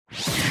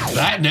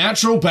That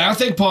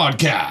Naturopathic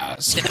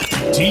Podcast.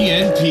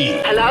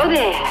 TNP. Hello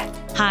there.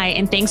 Hi,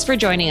 and thanks for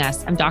joining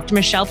us. I'm Dr.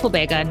 Michelle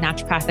Pobega,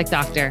 naturopathic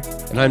doctor.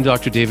 And I'm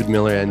Dr. David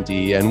Miller,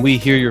 ND, and we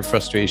hear your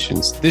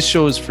frustrations. This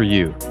show is for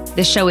you.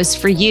 This show is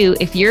for you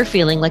if you're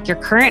feeling like your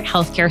current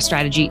healthcare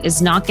strategy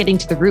is not getting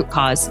to the root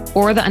cause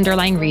or the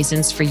underlying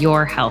reasons for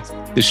your health.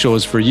 This show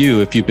is for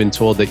you if you've been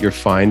told that you're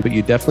fine, but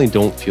you definitely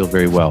don't feel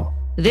very well.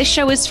 This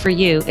show is for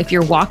you if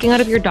you're walking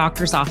out of your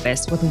doctor's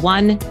office with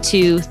 1,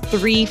 2,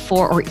 3,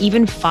 4, or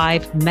even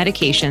 5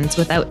 medications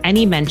without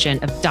any mention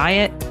of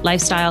diet,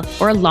 lifestyle,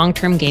 or a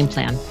long-term game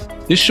plan.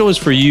 This show is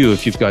for you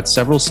if you've got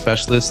several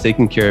specialists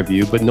taking care of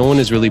you, but no one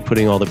is really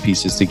putting all the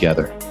pieces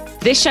together.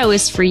 This show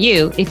is for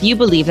you if you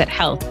believe that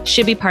health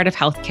should be part of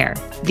healthcare.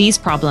 These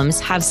problems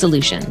have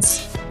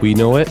solutions. We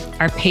know it.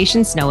 Our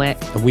patients know it.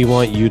 And we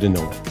want you to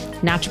know it.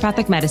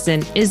 Naturopathic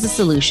medicine is the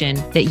solution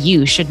that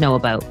you should know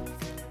about.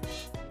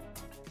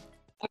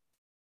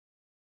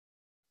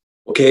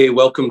 Okay,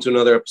 welcome to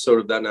another episode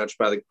of That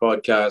Naturopathic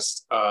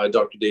Podcast.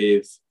 Dr.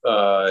 Dave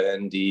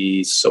and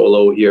the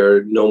solo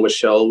here, no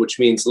Michelle, which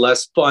means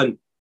less fun.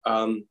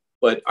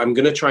 But I'm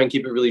going to try and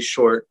keep it really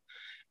short.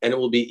 And it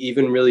will be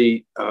even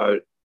really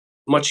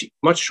much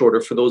shorter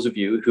for those of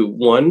you who,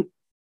 one,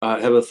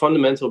 have a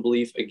fundamental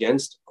belief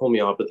against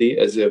homeopathy,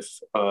 as if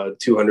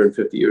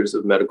 250 years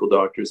of medical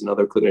doctors and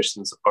other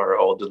clinicians are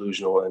all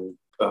delusional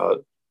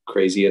and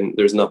crazy and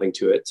there's nothing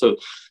to it. So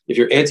if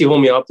you're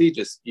anti-homeopathy,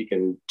 you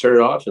can turn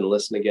it off and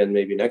listen again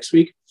maybe next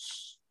week.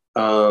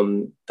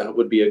 That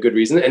would be a good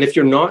reason. And if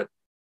you're not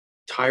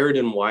tired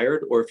and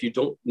wired, or if you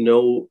don't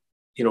know,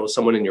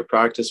 someone in your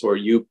practice or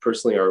you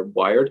personally are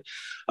wired,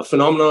 a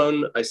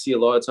phenomenon I see a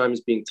lot of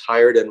times being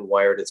tired and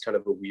wired, it's kind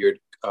of a weird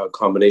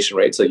combination,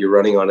 right? So you're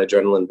running on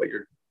adrenaline, but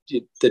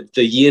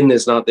the yin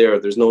is not there.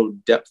 There's no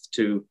depth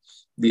to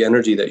the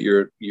energy that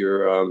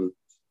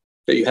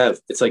that you have.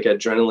 It's like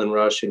adrenaline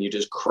rush and you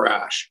just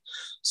crash.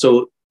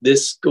 So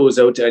this goes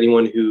out to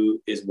anyone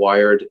who is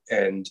wired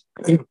and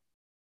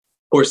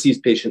or sees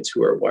patients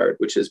who are wired,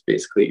 which is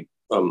basically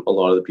a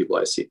lot of the people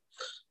I see.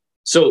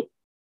 So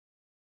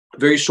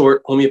very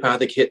short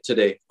homeopathic hit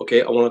today.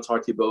 Okay, I want to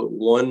talk to you about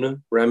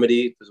one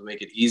remedy to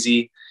make it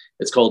easy.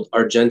 It's called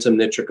Argentum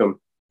nitricum.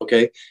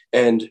 Okay,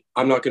 and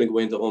I'm not going to go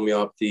into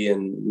homeopathy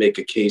and make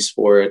a case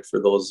for it. For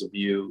those of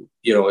you,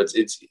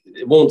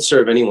 it won't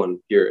serve anyone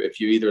here. If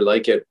you either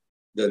like it,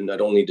 then I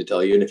don't need to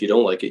tell you. And if you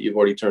don't like it, you've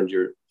already turned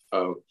your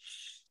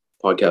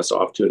podcast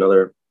off to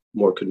another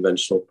more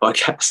conventional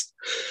podcast.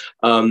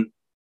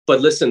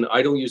 But listen,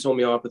 I don't use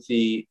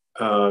homeopathy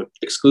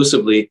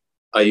exclusively.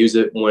 I use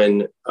it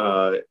when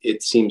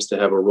it seems to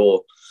have a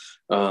role.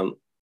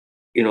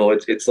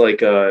 It's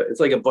like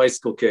a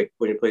bicycle kick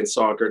when you're playing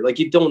soccer. Like,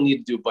 you don't need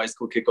to do a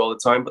bicycle kick all the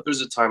time, but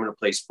there's a time and a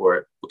place for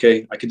it.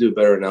 Okay, I could do a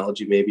better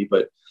analogy maybe,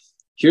 but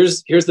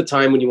here's the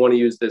time when you want to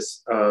use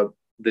this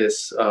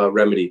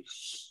remedy.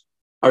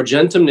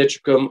 Argentum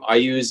nitricum, I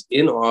use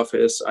in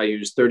office. I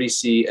use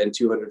 30C and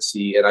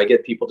 200C, and I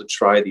get people to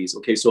try these.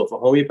 Okay, so if a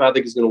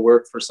homeopathic is going to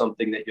work for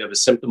something that you have a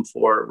symptom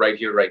for right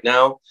here, right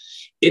now,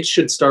 it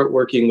should start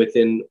working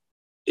within,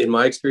 in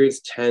my experience,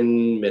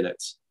 10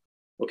 minutes.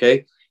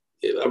 Okay,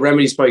 a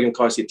remedy is probably going to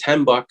cost you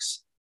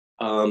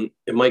 $10.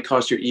 It might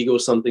cost your ego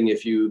something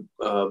if you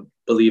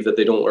believe that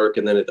they don't work,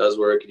 and then it does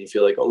work, and you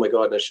feel like, oh my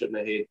God, I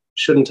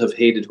shouldn't have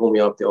hated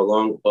homeopathy all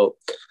along. Well,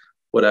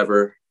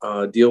 whatever,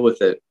 deal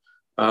with it.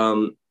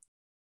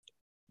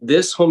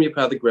 This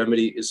homeopathic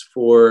remedy is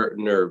for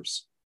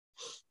nerves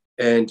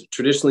and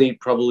traditionally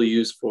probably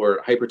used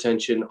for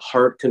hypertension,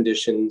 heart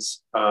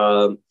conditions,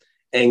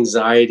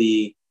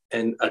 anxiety,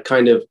 and a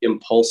kind of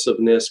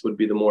impulsiveness would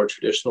be the more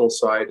traditional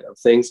side of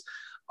things.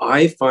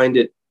 I find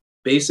it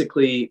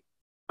basically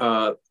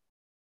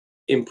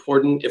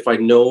important if I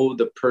know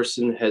the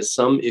person has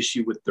some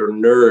issue with their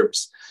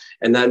nerves,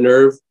 and that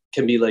nerve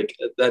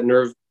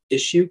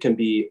issue can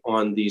be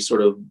on the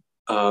sort of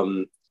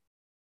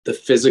the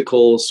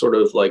physical sort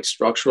of like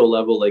structural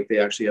level, like they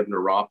actually have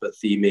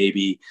neuropathy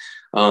maybe,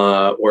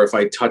 or if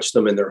I touch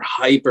them and they're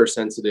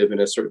hypersensitive in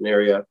a certain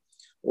area,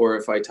 or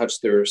if I touch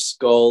their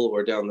skull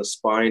or down the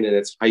spine and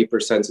it's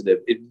hypersensitive,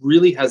 it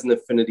really has an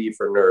affinity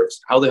for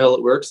nerves. How the hell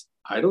it works,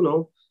 I don't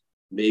know.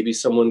 Maybe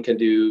someone can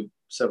do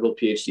several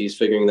PhDs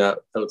figuring that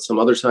out some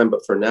other time,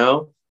 but for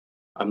now,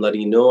 I'm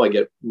letting you know I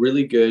get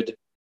really good,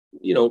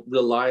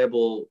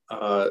 reliable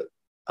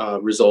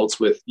results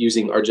with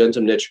using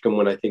Argentum nitricum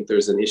when I think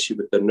there's an issue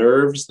with the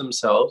nerves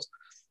themselves,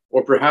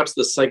 or perhaps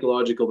the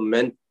psychological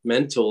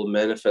mental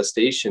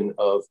manifestation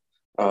of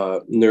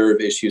nerve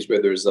issues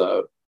where there's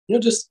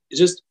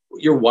just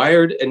you're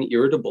wired and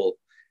irritable,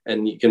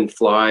 and you can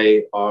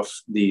fly off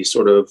the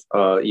sort of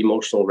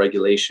emotional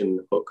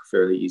regulation hook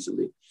fairly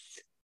easily.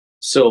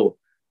 So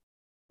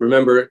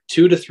remember,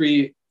 2 to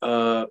 3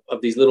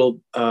 of these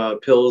little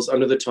pills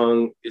under the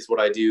tongue is what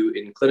I do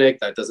in clinic.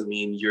 That doesn't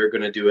mean you're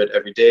going to do it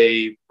every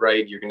day,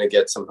 right? You're going to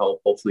get some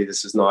help. Hopefully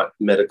this is not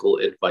medical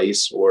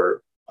advice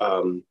or,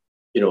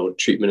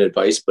 treatment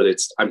advice, but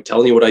I'm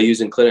telling you what I use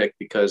in clinic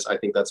because I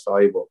think that's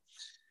valuable.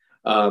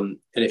 And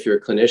if you're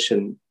a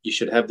clinician, you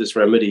should have this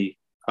remedy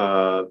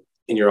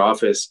in your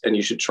office, and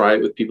you should try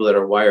it with people that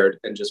are wired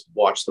and just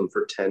watch them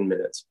for 10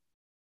 minutes.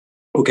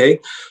 Okay,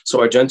 so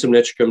argentum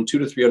nitricum, 2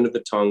 to 3 under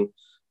the tongue.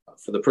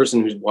 For the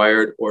person who's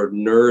wired or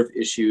nerve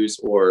issues,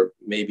 or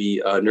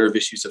maybe nerve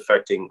issues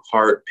affecting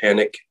heart,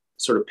 panic,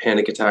 sort of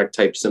panic attack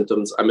type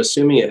symptoms. I'm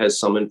assuming it has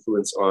some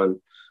influence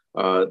on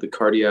the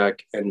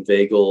cardiac and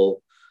vagal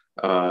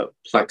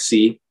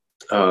plexi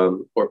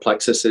or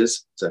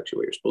plexuses. It's actually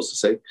what you're supposed to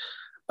say.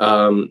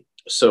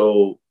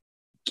 So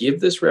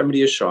give this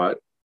remedy a shot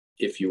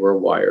if you are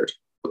wired.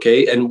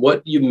 Okay, and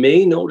what you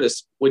may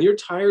notice when you're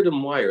tired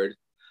and wired,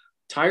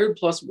 tired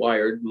plus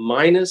wired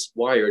minus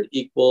wired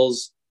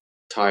equals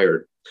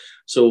tired.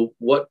 So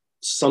what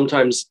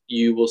sometimes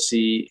you will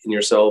see in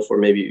yourself or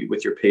maybe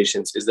with your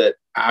patients is that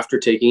after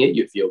taking it,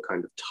 you feel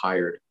kind of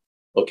tired.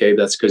 Okay,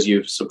 that's because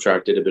you've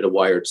subtracted a bit of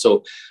wired.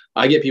 So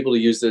I get people to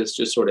use this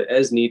just sort of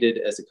as needed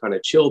as a kind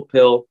of chill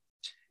pill.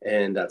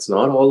 And that's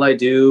not all I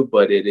do,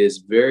 but it is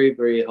very,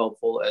 very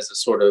helpful as a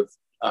sort of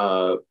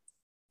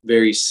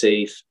very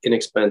safe,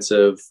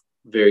 inexpensive,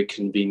 very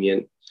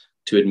convenient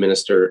to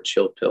administer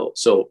chill pill.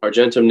 So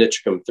argentum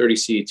nitricum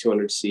 30C,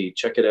 200C,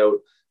 check it out.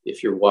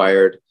 If you're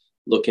wired,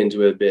 look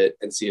into it a bit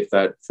and see if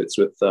that fits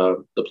with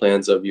the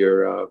plans of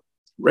your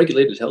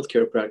regulated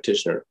healthcare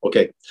practitioner.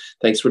 Okay,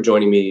 thanks for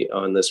joining me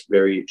on this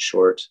very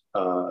short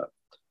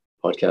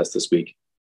podcast this week.